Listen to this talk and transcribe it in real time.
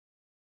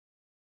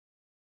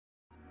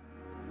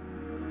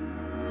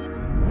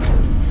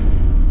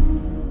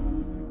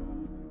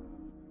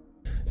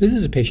This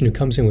is a patient who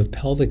comes in with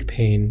pelvic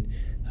pain,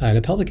 and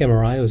a pelvic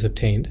MRI was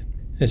obtained.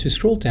 As we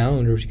scroll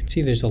down, you can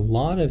see there's a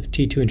lot of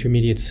T2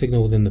 intermediate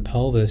signal within the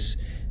pelvis,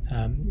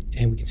 and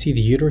we can see the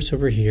uterus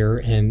over here,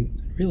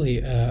 and really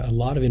a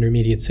lot of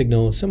intermediate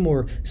signal, some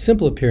more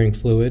simple appearing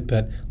fluid,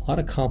 but a lot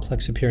of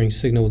complex appearing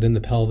signal within the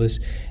pelvis.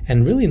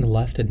 And really in the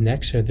left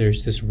adnexa,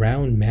 there's this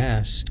round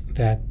mass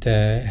that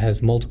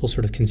has multiple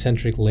sort of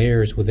concentric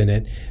layers within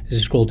it. As you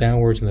scroll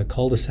downwards in the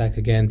cul-de-sac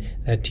again,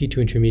 that T2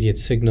 intermediate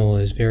signal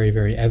is very,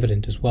 very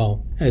evident as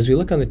well. As we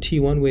look on the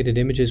T1 weighted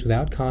images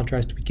without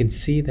contrast, we can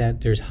see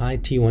that there's high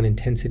T1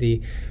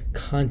 intensity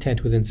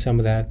content within some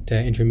of that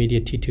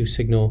intermediate T2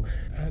 signal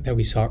that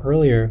we saw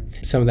earlier.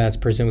 Some of that's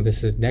present with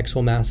this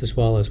adnexal mass as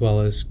well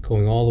as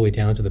going all the way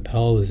down to the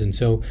pelvis. And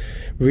so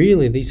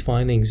really these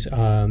findings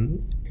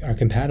are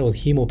compatible with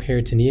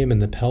hemoperitoneum in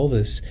the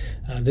pelvis.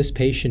 This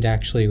patient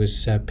actually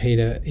was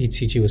PETA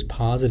HCG was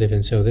positive,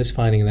 and so this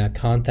finding in that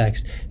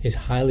context is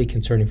highly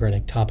concerning for an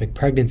ectopic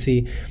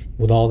pregnancy.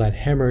 With all that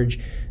hemorrhage,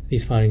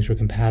 these findings were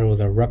compatible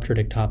with a ruptured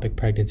ectopic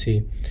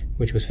pregnancy,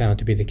 which was found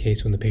to be the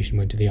case when the patient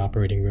went to the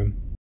operating room.